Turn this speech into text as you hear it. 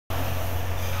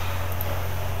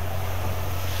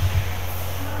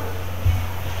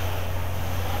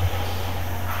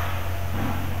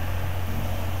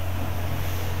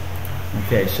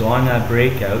Okay, so on that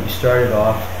breakout, you started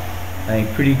off, I think,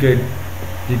 pretty good,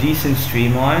 the decent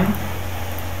streamline,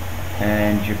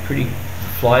 and you're pretty,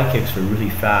 the fly kicks were really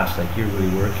fast, like you're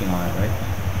really working on it,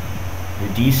 right?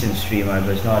 You're decent streamline,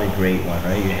 but it's not a great one,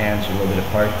 right? Your hands are a little bit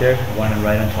apart there, one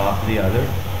right on top of the other.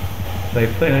 But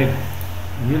you're putting like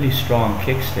really strong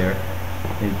kicks there.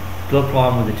 There's no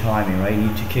problem with the timing, right? You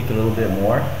need to kick a little bit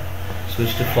more.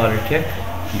 Switch to flutter kick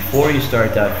before you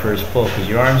start that first pull, because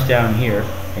your arm's down here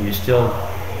and you're still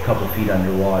a couple feet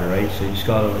underwater, right? So you just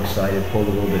got a little excited, pulled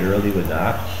a little bit early with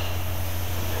that.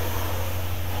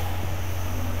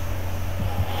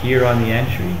 Here on the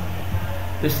entry,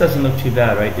 this doesn't look too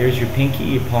bad, right? There's your pinky,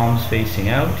 your palms facing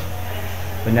out.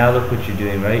 But now look what you're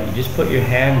doing, right? You just put your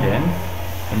hand in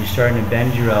and you're starting to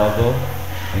bend your elbow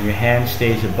and your hand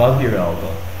stays above your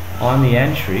elbow. On the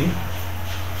entry,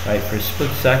 right, for a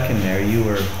split second there,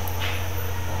 your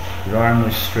arm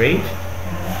was straight.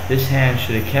 This hand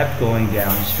should have kept going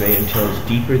down straight until it's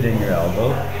deeper than your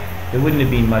elbow. It wouldn't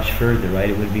have been much further, right?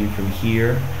 It would have been from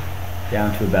here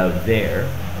down to about there.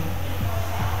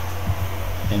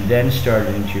 And then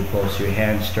started into your pull. So your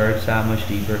hand starts that much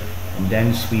deeper and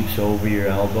then sweeps over your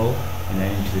elbow and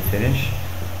then into the finish.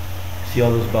 See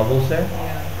all those bubbles there?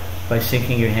 Yeah. By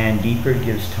sinking your hand deeper, it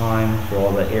gives time for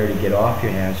all that air to get off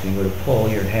your hands. When you go to pull,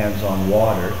 your hand's on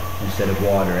water instead of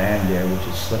water and air, which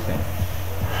is slipping.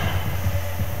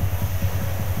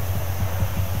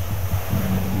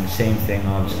 And the same thing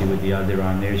obviously with the other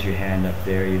arm. There's your hand up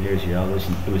there, there's your elbows,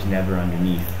 and it was never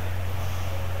underneath.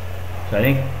 So I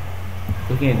think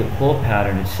looking at the pull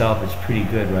pattern itself, it's pretty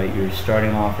good, right? You're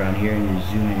starting off around here and you're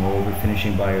zooming over,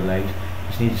 finishing by your legs. You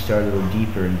just need to start a little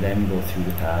deeper and then go through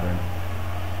the pattern.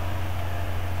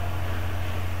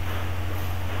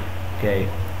 Okay.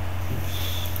 Oops.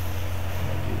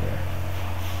 What did I do there?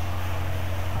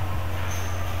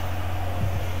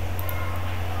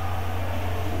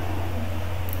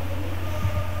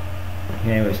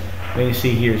 Anyways, what you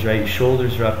see here is, right, your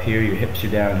shoulders are up here, your hips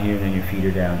are down here, and then your feet are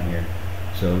down here.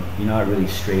 So you're not really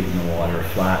straight in the water or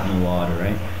flat in the water,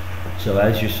 right? So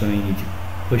as you're swimming, you need to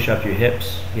push up your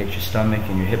hips, get your stomach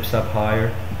and your hips up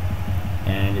higher,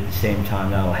 and at the same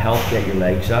time that'll help get your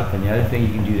legs up. And the other thing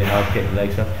you can do to help get your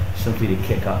legs up is simply to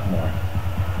kick up more,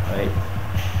 right?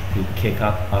 You kick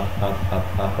up, up, up,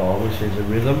 up, up, always. There's a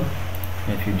rhythm,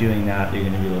 and if you're doing that, you're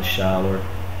going to be a little shallower.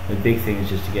 The big thing is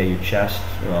just to get your chest,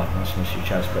 well, not so much your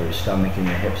chest, but your stomach and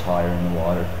your hips higher in the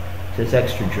water. So it's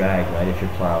extra drag, right, if you're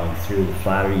plowing through. The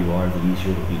flatter you are, the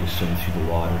easier it will be to swim through the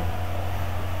water.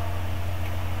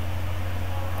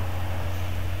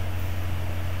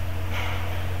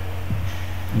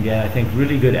 Yeah, I think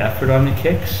really good effort on the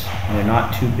kicks, and they're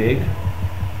not too big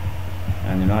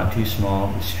and they're not too small.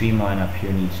 The streamline up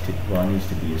here needs to, well, it needs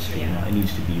to be a streamline. It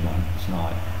needs to be one. It's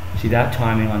not. See that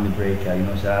timing on the breakout, you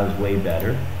notice that was way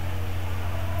better.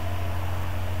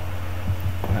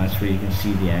 That's where you can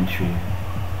see the entry,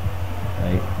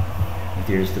 right?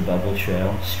 There's the bubble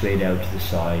trail, straight out to the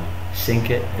side. Sink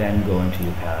it, then go into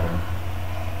your pattern.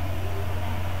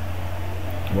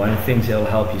 One of the things that will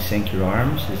help you sink your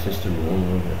arms is just to roll a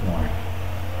little bit more.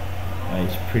 Right,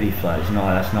 it's pretty flat.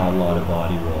 That's not a lot of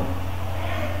body roll.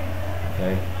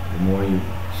 Okay,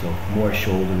 so more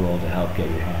shoulder roll to help get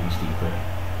your hands deeper.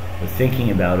 But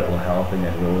thinking about it will help, and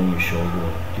then rolling your shoulder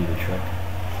will do the trick.